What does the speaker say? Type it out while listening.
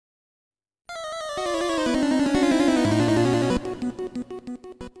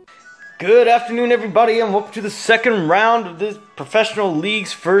Good afternoon, everybody, and welcome to the second round of this Professional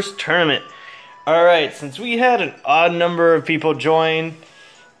League's first tournament. Alright, since we had an odd number of people join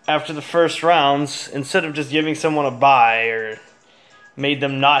after the first rounds, instead of just giving someone a bye or made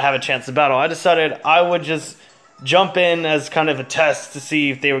them not have a chance to battle, I decided I would just jump in as kind of a test to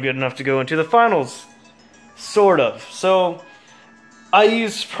see if they were good enough to go into the finals. Sort of. So, I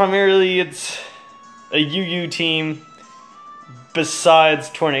use primarily, it's a UU team besides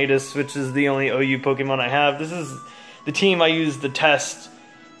Tornadus, which is the only OU Pokemon I have. This is the team I use to test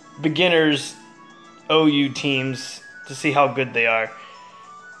beginners OU teams to see how good they are.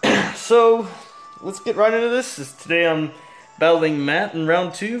 So, let's get right into this. Today I'm battling Matt in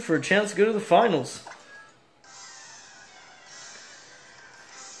round 2 for a chance to go to the finals.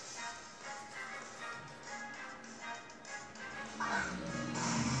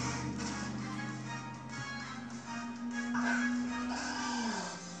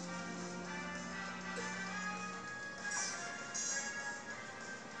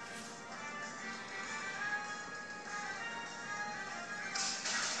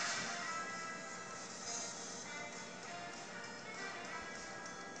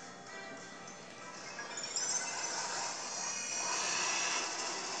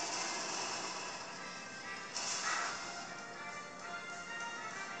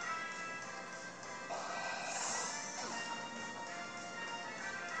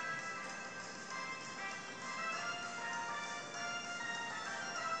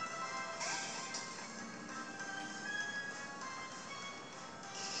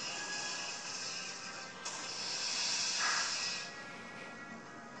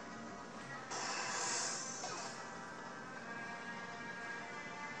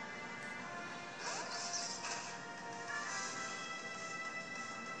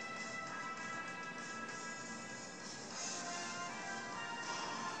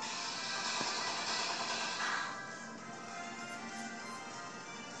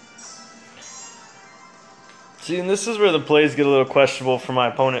 See, and this is where the plays get a little questionable for my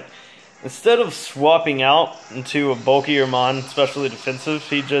opponent. Instead of swapping out into a bulkier mon, especially defensive,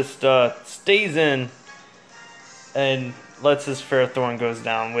 he just stays in and lets his Ferrothorn goes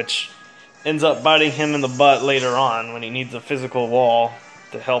down, which ends up biting him in the butt later on when he needs a physical wall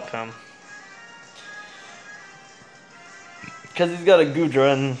to help him. Because he's got a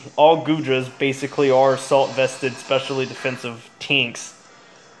Goodra, and all Goodras basically are salt-vested, specially defensive tanks.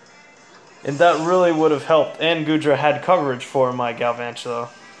 And that really would have helped. And Goodra had coverage for my Galvantula.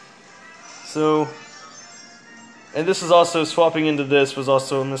 So, and this is also, swapping into this was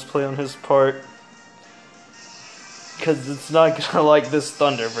also a misplay on his part. Because it's not going to like this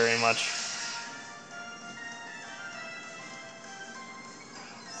Thunder very much.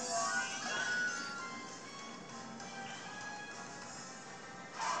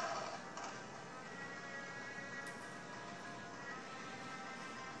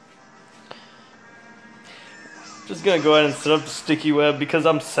 Just gonna go ahead and set up the Sticky Web because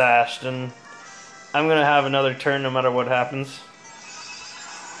I'm sashed and I'm gonna have another turn no matter what happens.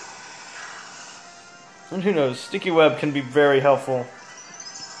 And who knows, Sticky Web can be very helpful.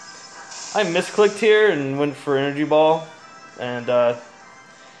 I misclicked here and went for Energy Ball, and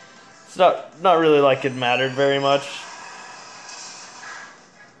it's not really like it mattered very much.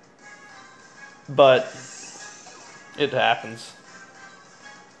 But it happens.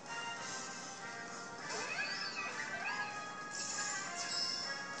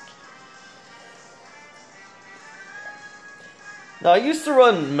 Now, I used to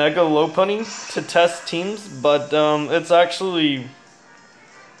run Mega Lopunny to test teams, but it's actually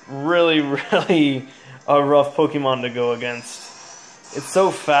really a rough Pokemon to go against. It's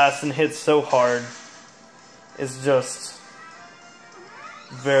so fast and hits so hard. It's just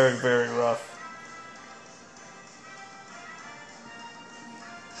very rough.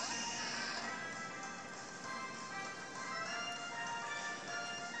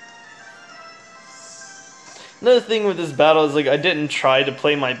 Another thing with this battle is, like, I didn't try to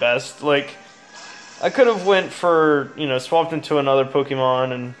play my best. Like, I could have went for, you know, swapped into another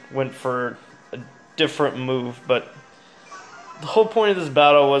Pokemon and went for a different move, but the whole point of this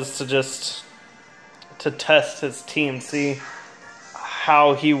battle was to test his team, see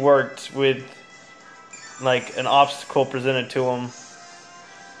how he worked with, like, an obstacle presented to him.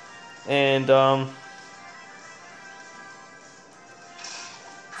 And,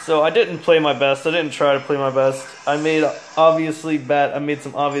 so I didn't play my best. I didn't try to play my best. I made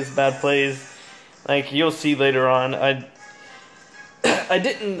some obvious bad plays. Like you'll see later on. I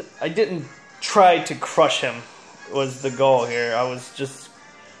didn't try to crush him was the goal here. I was just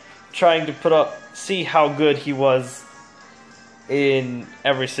trying to see how good he was in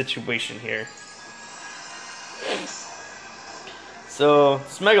every situation here. So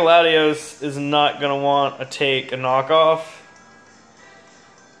this Mega Latios is not going to want to take a knockoff,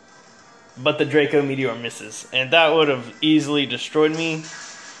 but the Draco Meteor misses, and that would have easily destroyed me.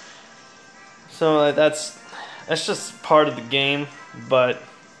 So that's just part of the game, but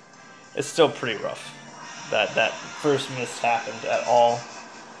it's still pretty rough that first miss happened at all.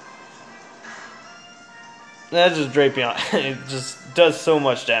 That's just Drapion. It just does so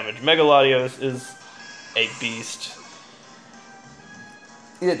much damage. Mega Latios is a beast.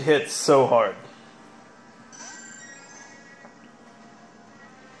 It hits so hard.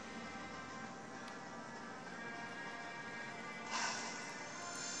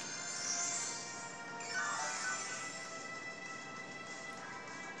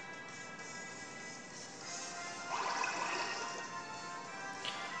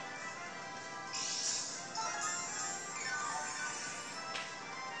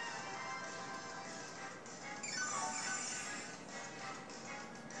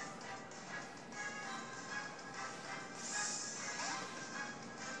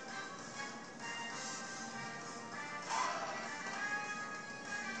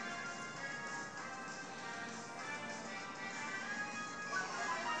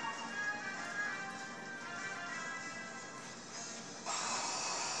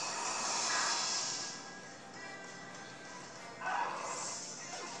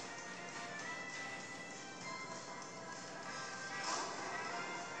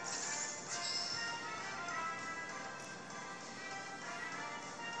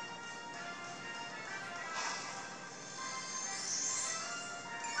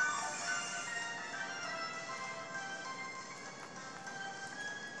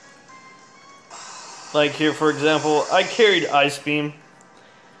 Like here, for example, I carried Ice Beam.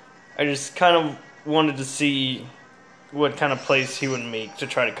 I just kind of wanted to see what kind of plays he would make to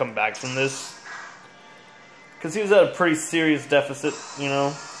try to come back from this. Because he was at a pretty serious deficit, you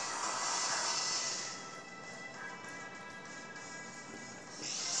know.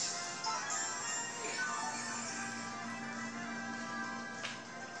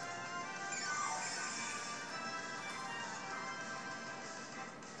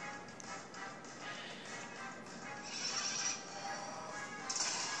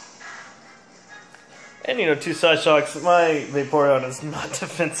 And, you know, 2 side shocks. My Vaporeon is not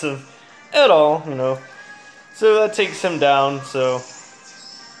defensive at all, you know. So that takes him down. So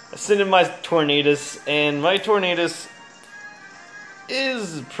I send in my Tornadus, and my Tornadus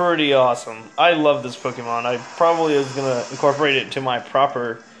is pretty awesome. I love this Pokemon. I probably was going to incorporate it into my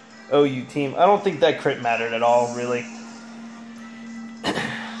proper OU team. I don't think that crit mattered at all, really.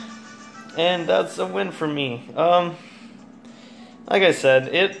 And that's a win for me. Like I said,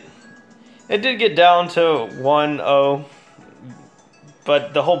 it did get down to 1-0,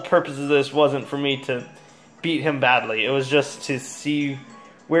 but the whole purpose of this wasn't for me to beat him badly. It was just to see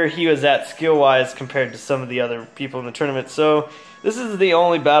where he was at skill-wise compared to some of the other people in the tournament. So this is the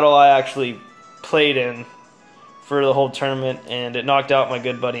only battle I actually played in for the whole tournament, and it knocked out my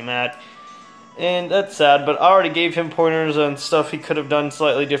good buddy Matt. And that's sad, but I already gave him pointers on stuff he could have done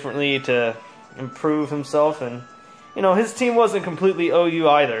slightly differently to improve himself, and you know, his team wasn't completely OU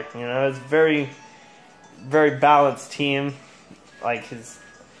either. You know, it's very, very balanced team. Like, his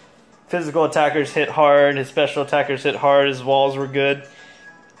physical attackers hit hard, his special attackers hit hard, his walls were good.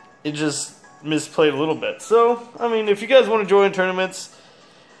 It just misplayed a little bit. So, I mean, if you guys want to join tournaments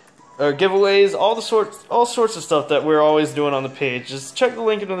or giveaways, all sorts of stuff that we're always doing on the page, just check the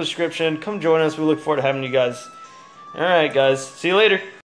link in the description. Come join us. We look forward to having you guys. All right, guys. See you later.